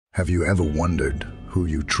Have you ever wondered who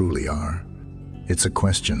you truly are? It's a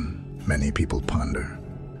question many people ponder,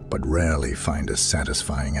 but rarely find a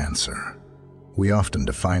satisfying answer. We often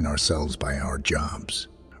define ourselves by our jobs,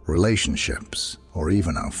 relationships, or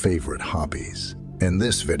even our favorite hobbies. In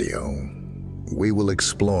this video, we will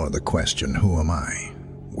explore the question, who am I?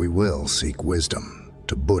 We will seek wisdom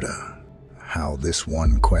to Buddha, how this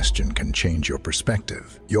one question can change your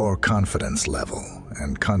perspective, your confidence level,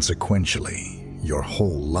 and consequentially, your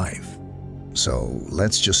whole life. So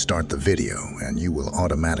let's just start the video and you will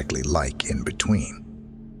automatically like in between.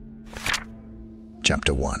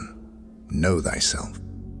 Chapter 1. Know thyself.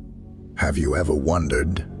 Have you ever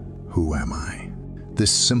wondered, who am I?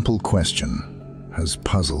 This simple question has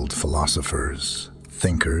puzzled philosophers,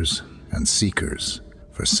 thinkers, and seekers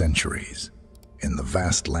for centuries. In the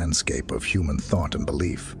vast landscape of human thought and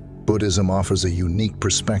belief, Buddhism offers a unique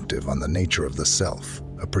perspective on the nature of the self,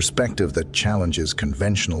 a perspective that challenges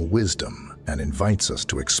conventional wisdom and invites us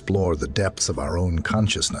to explore the depths of our own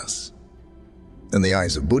consciousness. In the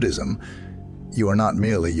eyes of Buddhism, you are not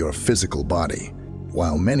merely your physical body.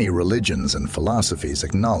 While many religions and philosophies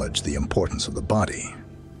acknowledge the importance of the body,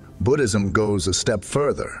 Buddhism goes a step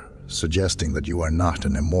further, suggesting that you are not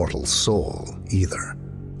an immortal soul either.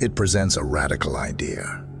 It presents a radical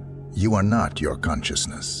idea. You are not your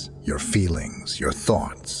consciousness, your feelings, your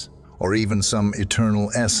thoughts, or even some eternal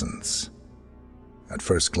essence. At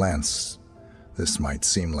first glance, this might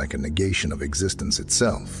seem like a negation of existence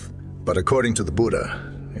itself, but according to the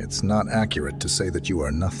Buddha, it's not accurate to say that you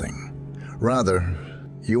are nothing. Rather,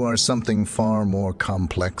 you are something far more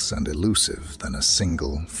complex and elusive than a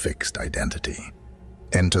single fixed identity.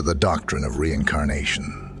 Enter the doctrine of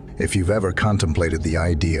reincarnation. If you've ever contemplated the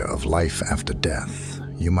idea of life after death,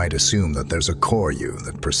 you might assume that there's a core you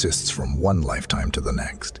that persists from one lifetime to the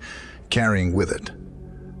next, carrying with it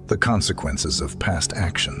the consequences of past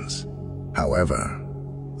actions. However,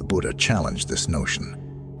 the Buddha challenged this notion.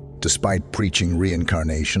 Despite preaching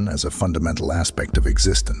reincarnation as a fundamental aspect of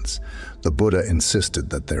existence, the Buddha insisted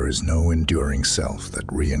that there is no enduring self that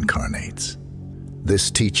reincarnates.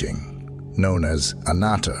 This teaching, known as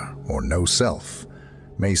Anattā, or no self,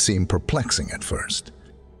 may seem perplexing at first,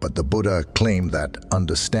 but the Buddha claimed that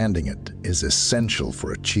understanding it is essential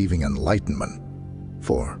for achieving enlightenment,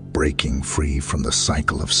 for breaking free from the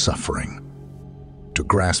cycle of suffering. To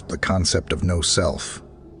grasp the concept of no self,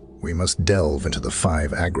 we must delve into the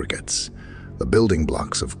 5 aggregates, the building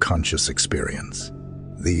blocks of conscious experience.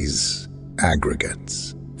 These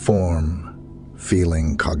aggregates, form,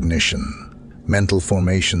 feeling, cognition, mental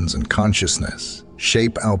formations, and consciousness,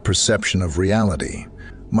 shape our perception of reality.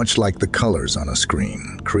 Much like the colors on a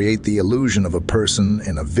screen, create the illusion of a person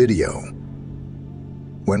in a video.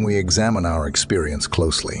 When we examine our experience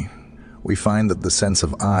closely, we find that the sense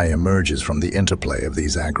of I emerges from the interplay of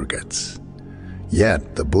these aggregates.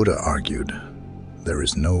 Yet, the Buddha argued, there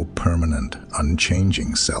is no permanent,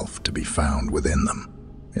 unchanging self to be found within them.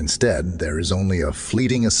 Instead, there is only a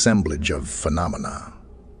fleeting assemblage of phenomena,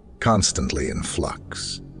 constantly in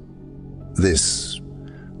flux. This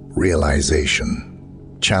realization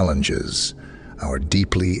challenges our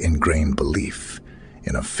deeply ingrained belief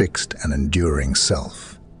in a fixed and enduring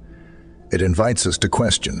self. It invites us to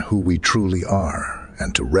question who we truly are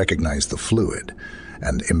and to recognize the fluid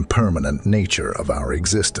and impermanent nature of our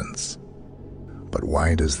existence. But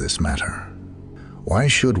why does this matter? Why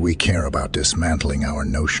should we care about dismantling our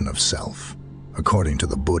notion of self? According to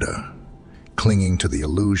the Buddha, clinging to the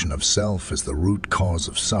illusion of self is the root cause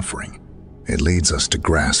of suffering. It leads us to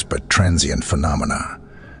grasp at transient phenomena,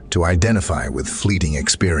 to identify with fleeting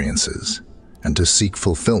experiences, and to seek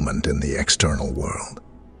fulfillment in the external world.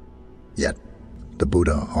 Yet, the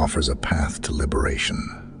Buddha offers a path to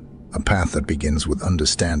liberation, a path that begins with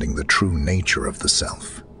understanding the true nature of the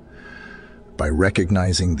self. By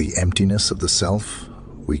recognizing the emptiness of the self,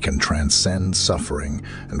 we can transcend suffering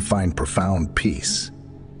and find profound peace.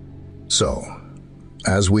 So,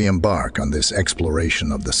 as we embark on this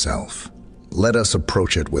exploration of the self, let us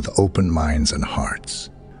approach it with open minds and hearts.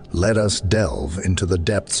 Let us delve into the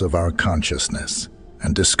depths of our consciousness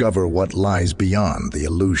and discover what lies beyond the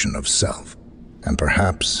illusion of self. And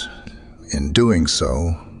perhaps, in doing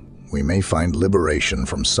so, we may find liberation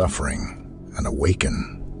from suffering and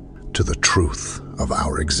awaken to the truth of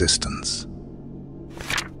our existence.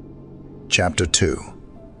 Chapter 2.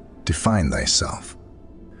 Define thyself.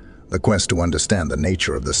 The quest to understand the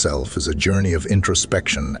nature of the self is a journey of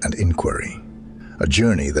introspection and inquiry. A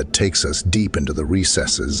journey that takes us deep into the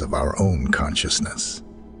recesses of our own consciousness.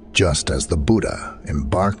 Just as the Buddha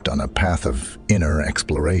embarked on a path of inner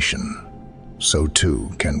exploration, so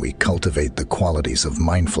too can we cultivate the qualities of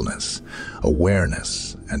mindfulness,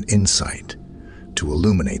 awareness, and insight to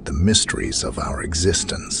illuminate the mysteries of our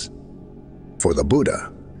existence. For the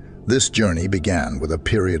Buddha, this journey began with a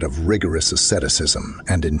period of rigorous asceticism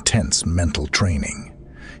and intense mental training.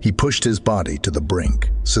 He pushed his body to the brink,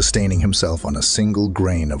 sustaining himself on a single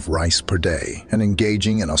grain of rice per day and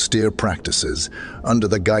engaging in austere practices under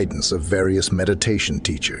the guidance of various meditation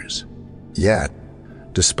teachers. Yet,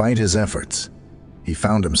 despite his efforts, he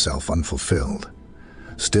found himself unfulfilled,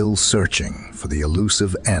 still searching for the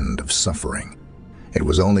elusive end of suffering. It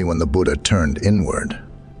was only when the Buddha turned inward,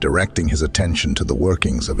 directing his attention to the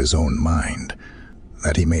workings of his own mind,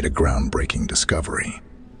 that he made a groundbreaking discovery.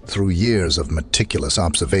 Through years of meticulous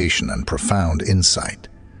observation and profound insight,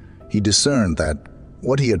 he discerned that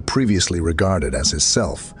what he had previously regarded as his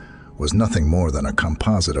self was nothing more than a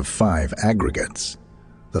composite of 5 aggregates,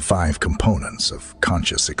 the 5 components of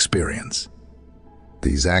conscious experience.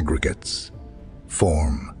 These aggregates,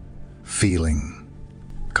 form, feeling,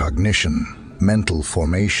 cognition, mental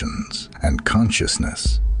formations, and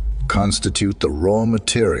consciousness, constitute the raw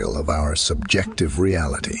material of our subjective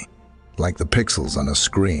reality. Like the pixels on a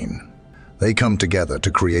screen, they come together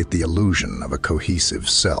to create the illusion of a cohesive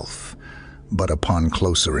self, but upon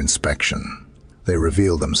closer inspection, they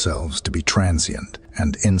reveal themselves to be transient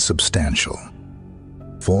and insubstantial.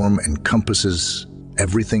 Form encompasses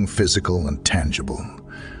everything physical and tangible,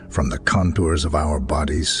 from the contours of our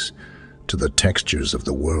bodies to the textures of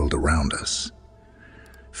the world around us.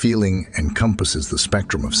 Feeling encompasses the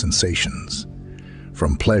spectrum of sensations,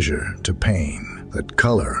 from pleasure to pain, that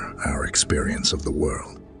color our experience of the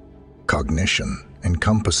world. Cognition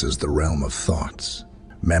encompasses the realm of thoughts,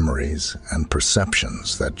 memories, and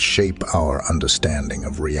perceptions that shape our understanding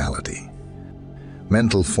of reality.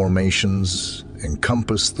 Mental formations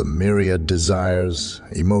encompass the myriad desires,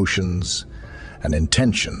 emotions, and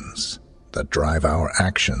intentions that drive our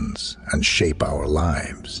actions and shape our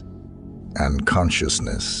lives. And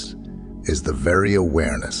consciousness is the very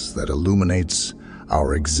awareness that illuminates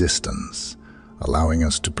our existence, allowing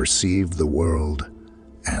us to perceive the world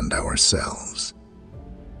and ourselves.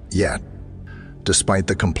 Yet, despite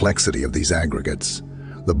the complexity of these aggregates,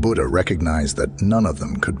 the Buddha recognized that none of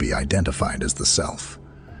them could be identified as the self.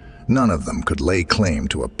 None of them could lay claim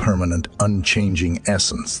to a permanent, unchanging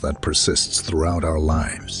essence that persists throughout our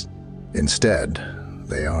lives. Instead,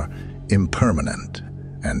 they are impermanent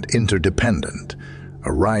and interdependent,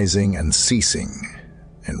 arising and ceasing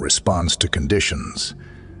in response to conditions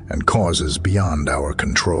and causes beyond our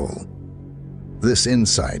control. This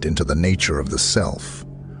insight into the nature of the self,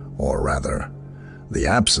 or rather, the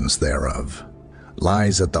absence thereof,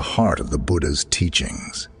 lies at the heart of the Buddha's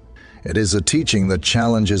teachings. It is a teaching that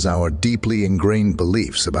challenges our deeply ingrained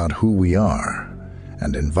beliefs about who we are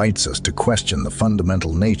and invites us to question the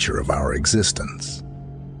fundamental nature of our existence.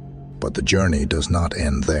 But the journey does not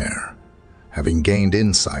end there. Having gained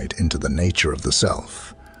insight into the nature of the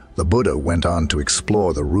self, the Buddha went on to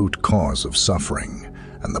explore the root cause of suffering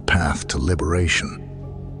and the path to liberation.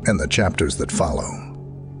 In the chapters that follow,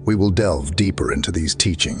 we will delve deeper into these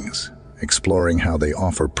teachings, exploring how they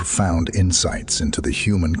offer profound insights into the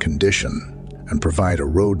human condition and provide a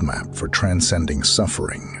roadmap for transcending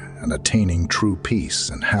suffering and attaining true peace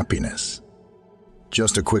and happiness.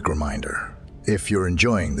 Just a quick reminder, if you're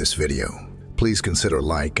enjoying this video, please consider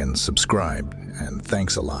like and subscribe, and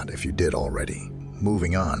thanks a lot if you did already.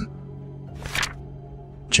 Moving on.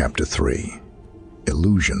 Chapter 3.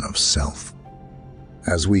 Illusion of Self.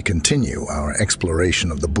 As we continue our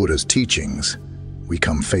exploration of the Buddha's teachings, we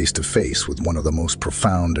come face to face with one of the most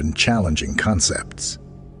profound and challenging concepts,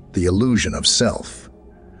 the illusion of self.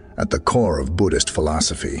 At the core of Buddhist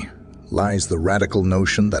philosophy lies the radical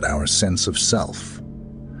notion that our sense of self,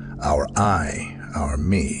 our I, our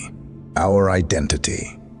me, our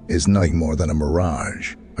identity, is nothing more than a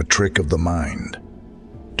mirage, a trick of the mind.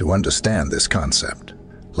 To understand this concept,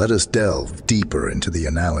 let us delve deeper into the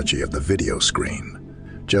analogy of the video screen.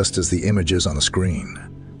 Just as the images on a screen,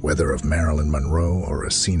 whether of Marilyn Monroe or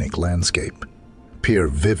a scenic landscape, appear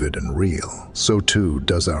vivid and real, so too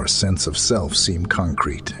does our sense of self seem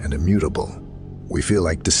concrete and immutable. We feel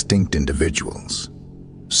like distinct individuals,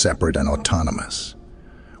 separate and autonomous,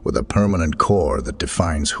 with a permanent core that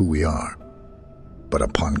defines who we are. But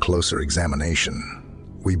upon closer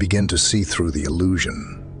examination, we begin to see through the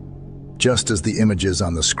illusion. Just as the images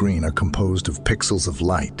on the screen are composed of pixels of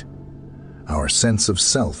light, our sense of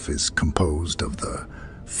self is composed of the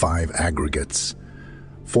 5 aggregates: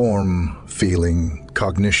 form, feeling,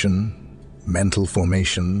 cognition, mental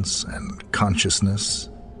formations, and consciousness.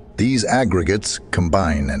 These aggregates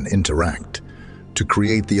combine and interact, to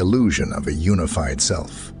create the illusion of a unified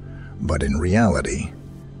self. But in reality,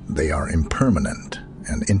 they are impermanent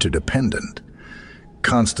and interdependent,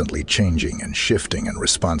 constantly changing and shifting in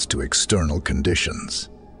response to external conditions.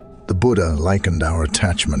 The Buddha likened our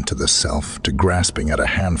attachment to the self to grasping at a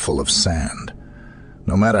handful of sand.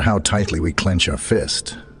 No matter how tightly we clench our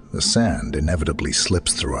fist, the sand inevitably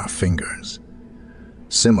slips through our fingers.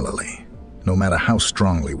 Similarly, no matter how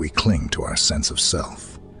strongly we cling to our sense of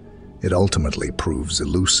self, it ultimately proves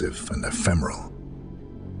elusive and ephemeral.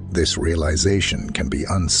 This realization can be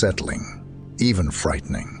unsettling, even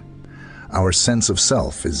frightening. Our sense of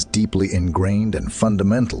self is deeply ingrained and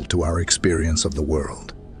fundamental to our experience of the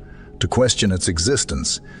world. To question its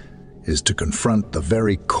existence is to confront the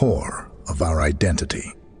very core of our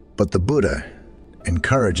identity. But the Buddha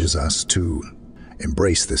encourages us to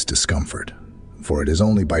embrace this discomfort, for it is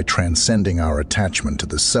only by transcending our attachment to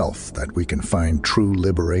the self that we can find true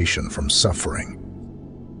liberation from suffering.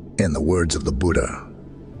 In the words of the Buddha,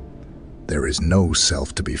 there is no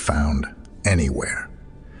self to be found anywhere.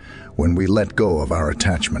 When we let go of our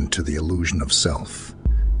attachment to the illusion of self,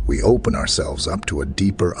 we open ourselves up to a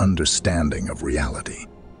deeper understanding of reality.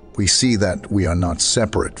 We see that we are not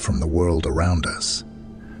separate from the world around us,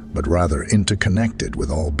 but rather interconnected with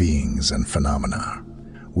all beings and phenomena.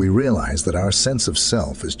 We realize that our sense of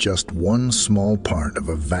self is just one small part of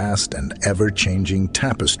a vast and ever-changing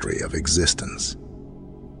tapestry of existence.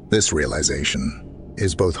 This realization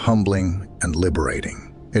is both humbling and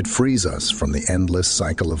liberating. It frees us from the endless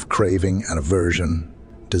cycle of craving and aversion,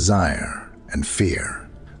 desire and fear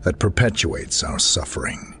that perpetuates our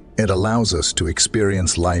suffering. It allows us to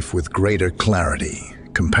experience life with greater clarity,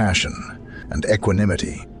 compassion, and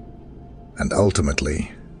equanimity. And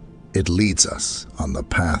ultimately, it leads us on the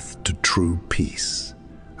path to true peace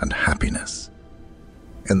and happiness.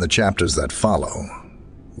 In the chapters that follow,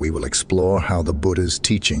 we will explore how the Buddha's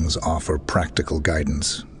teachings offer practical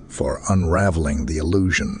guidance for unraveling the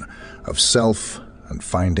illusion of self and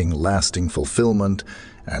finding lasting fulfillment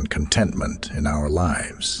and contentment in our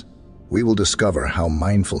lives. We will discover how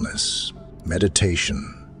mindfulness,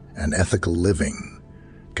 meditation, and ethical living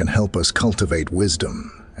can help us cultivate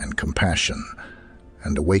wisdom and compassion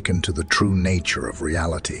and awaken to the true nature of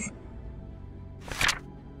reality.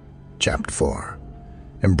 Chapter 4.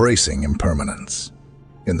 Embracing Impermanence.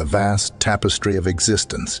 In the vast tapestry of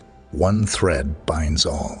existence, one thread binds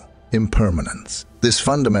all: impermanence. This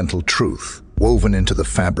fundamental truth, woven into the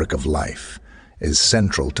fabric of life, is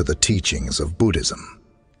central to the teachings of Buddhism.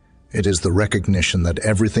 It is the recognition that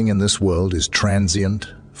everything in this world is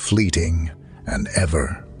transient, fleeting, and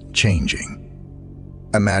ever-changing.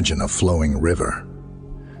 Imagine a flowing river,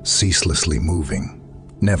 ceaselessly moving,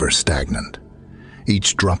 never stagnant.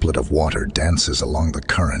 Each droplet of water dances along the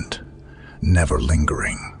current, never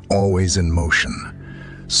lingering, always in motion.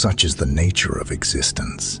 Such is the nature of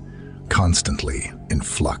existence, constantly in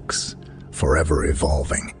flux, forever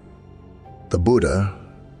evolving. The Buddha,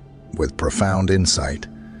 with profound insight,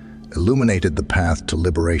 illuminated the path to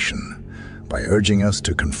liberation by urging us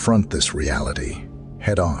to confront this reality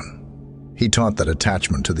head-on. He taught that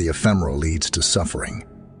attachment to the ephemeral leads to suffering.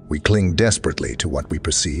 We cling desperately to what we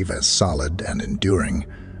perceive as solid and enduring,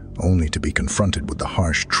 only to be confronted with the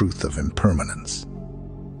harsh truth of impermanence.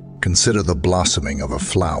 Consider the blossoming of a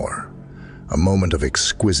flower, a moment of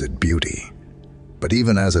exquisite beauty. But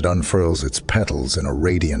even as it unfurls its petals in a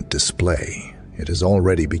radiant display, it is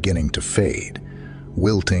already beginning to fade,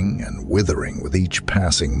 wilting and withering with each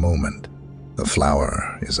passing moment. The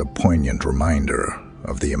flower is a poignant reminder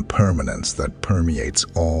of the impermanence that permeates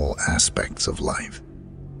all aspects of life.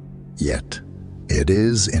 Yet, it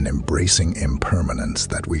is in embracing impermanence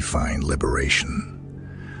that we find liberation.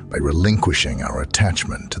 By relinquishing our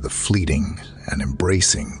attachment to the fleeting and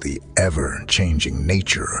embracing the ever-changing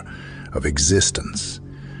nature of existence,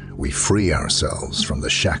 we free ourselves from the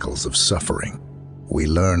shackles of suffering. We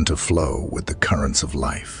learn to flow with the currents of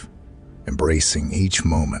life, embracing each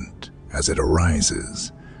moment as it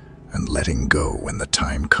arises and letting go when the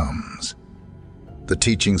time comes. The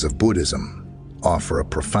teachings of Buddhism offer a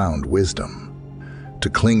profound wisdom. To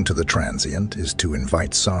cling to the transient is to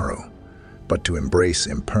invite sorrow, but to embrace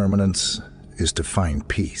impermanence is to find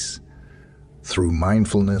peace. Through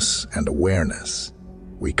mindfulness and awareness,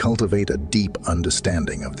 we cultivate a deep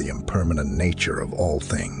understanding of the impermanent nature of all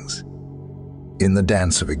things. In the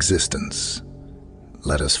dance of existence,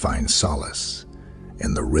 let us find solace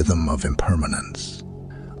in the rhythm of impermanence.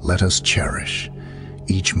 Let us cherish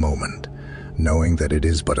each moment, knowing that it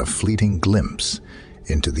is but a fleeting glimpse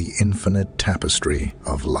into the infinite tapestry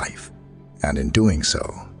of life. And in doing so,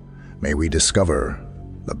 may we discover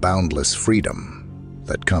the boundless freedom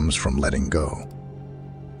that comes from letting go.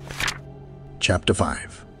 Chapter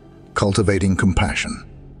 5. Cultivating Compassion.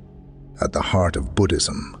 At the heart of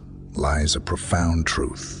Buddhism lies a profound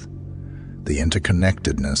truth: the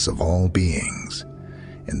interconnectedness of all beings.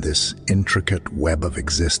 In this intricate web of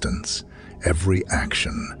existence, every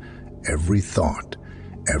action, every thought,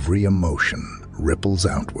 every emotion ripples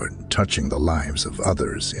outward, touching the lives of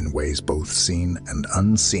others in ways both seen and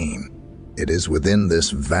unseen. It is within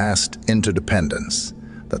this vast interdependence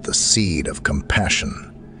that the seed of compassion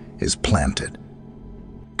is planted.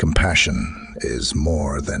 Compassion is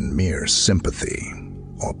more than mere sympathy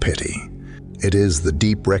or pity. It is the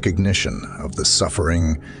deep recognition of the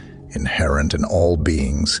suffering inherent in all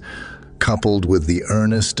beings, coupled with the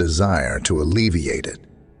earnest desire to alleviate it.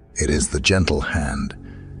 It is the gentle hand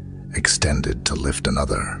extended to lift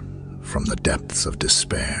another from the depths of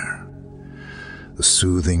despair, the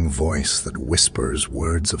soothing voice that whispers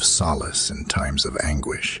words of solace in times of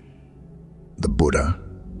anguish. The Buddha,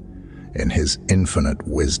 in his infinite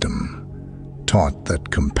wisdom, taught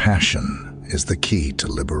that compassion is the key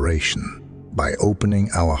to liberation. By opening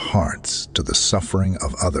our hearts to the suffering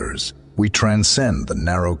of others, we transcend the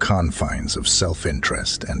narrow confines of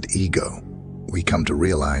self-interest and ego. We come to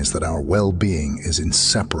realize that our well-being is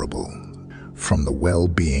inseparable from the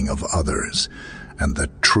well-being of others, and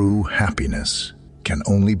that true happiness can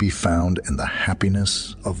only be found in the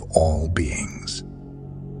happiness of all beings.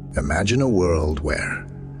 Imagine a world where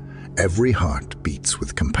every heart beats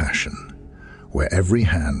with compassion, where every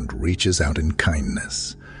hand reaches out in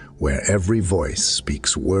kindness, where every voice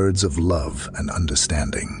speaks words of love and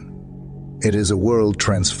understanding. It is a world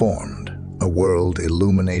transformed, a world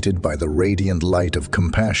illuminated by the radiant light of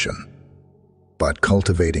compassion. But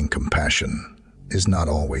cultivating compassion is not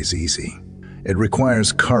always easy. It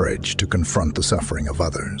requires courage to confront the suffering of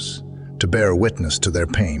others, to bear witness to their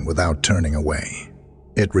pain without turning away.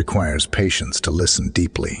 It requires patience to listen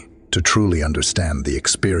deeply, to truly understand the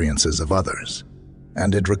experiences of others.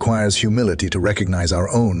 And it requires humility to recognize our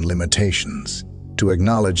own limitations, to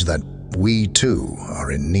acknowledge that we too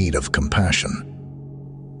are in need of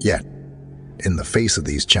compassion. Yet, in the face of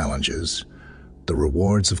these challenges, the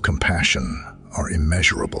rewards of compassion are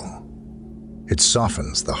immeasurable. It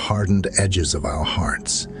softens the hardened edges of our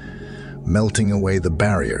hearts, melting away the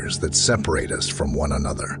barriers that separate us from one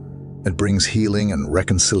another. It brings healing and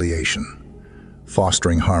reconciliation,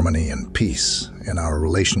 fostering harmony and peace in our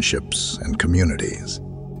relationships and communities.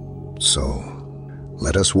 So,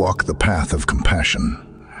 let us walk the path of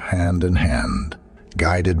compassion, hand in hand,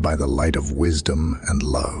 guided by the light of wisdom and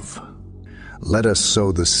love. Let us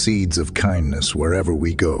sow the seeds of kindness wherever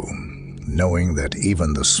we go, knowing that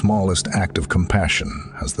even the smallest act of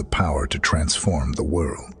compassion has the power to transform the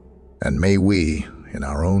world. And may we, in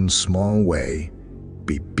our own small way,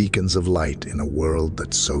 be beacons of light in a world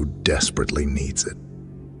that so desperately needs it.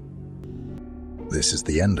 This is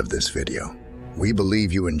the end of this video. We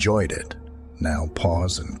believe you enjoyed it. Now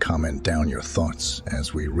pause and comment down your thoughts,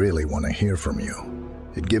 as we really want to hear from you.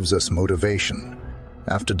 It gives us motivation.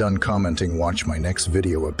 After done commenting, watch my next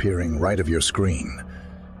video appearing right of your screen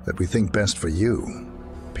that we think best for you.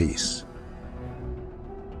 Peace.